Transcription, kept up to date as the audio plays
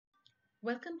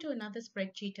Welcome to another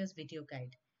Spreadsheeters video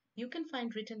guide. You can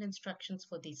find written instructions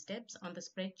for these steps on the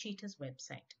Spreadsheeters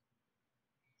website.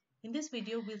 In this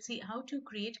video, we'll see how to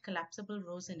create collapsible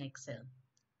rows in Excel.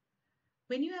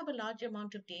 When you have a large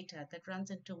amount of data that runs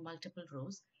into multiple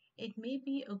rows, it may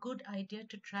be a good idea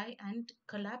to try and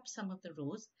collapse some of the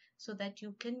rows so that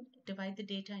you can divide the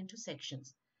data into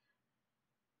sections.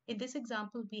 In this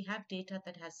example, we have data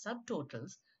that has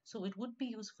subtotals, so it would be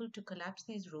useful to collapse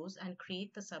these rows and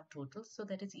create the subtotals so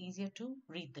that it's easier to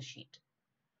read the sheet.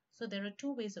 So there are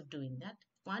two ways of doing that.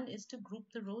 One is to group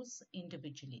the rows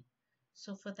individually.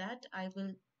 So for that, I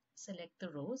will select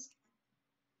the rows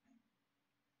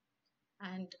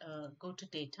and go to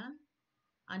data.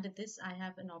 Under this, I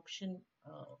have an option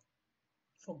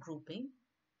for grouping.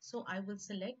 So I will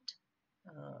select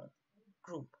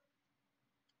group.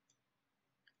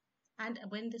 And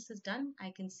when this is done, I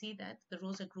can see that the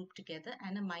rows are grouped together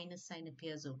and a minus sign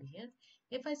appears over here.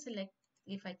 If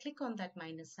I click on that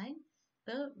minus sign,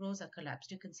 the rows are collapsed.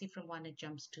 You can see from 1 it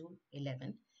jumps to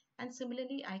 11. And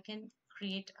similarly, I can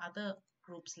create other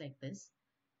groups like this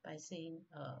by saying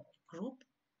group,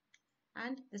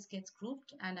 and this gets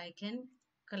grouped, and I can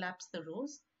collapse the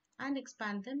rows and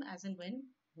expand them as and when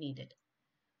needed.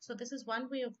 So this is one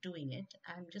way of doing it.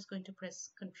 I'm just going to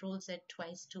press Ctrl Z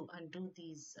twice to undo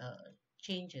these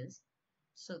changes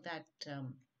so that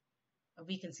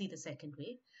we can see the second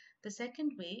way. The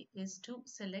second way is to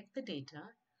select the data,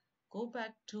 go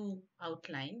back to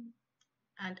outline,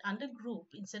 and under group,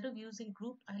 instead of using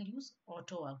group, I'll use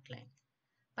auto outline.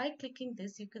 By clicking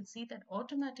this, you can see that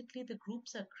automatically the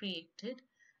groups are created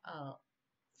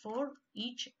for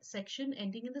each section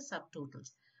ending in the subtotals.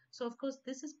 So of course,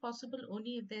 this is possible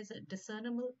only if there's a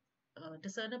discernible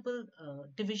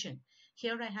division.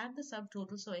 Here I have the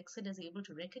subtotal, so Excel is able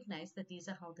to recognize that these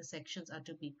are how the sections are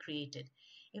to be created.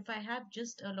 If I have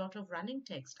just a lot of running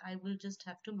text, I will just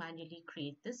have to manually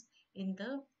create this in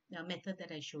the method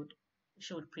that I showed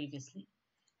previously.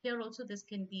 Here also these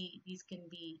can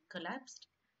be collapsed,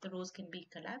 the rows can be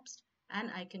collapsed,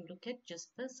 and I can look at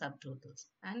just the subtotals.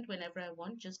 And whenever I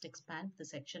want, just expand the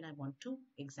section I want to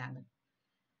examine.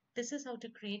 This is how to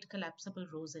create collapsible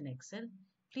rows in Excel.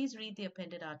 Please read the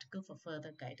appended article for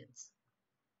further guidance.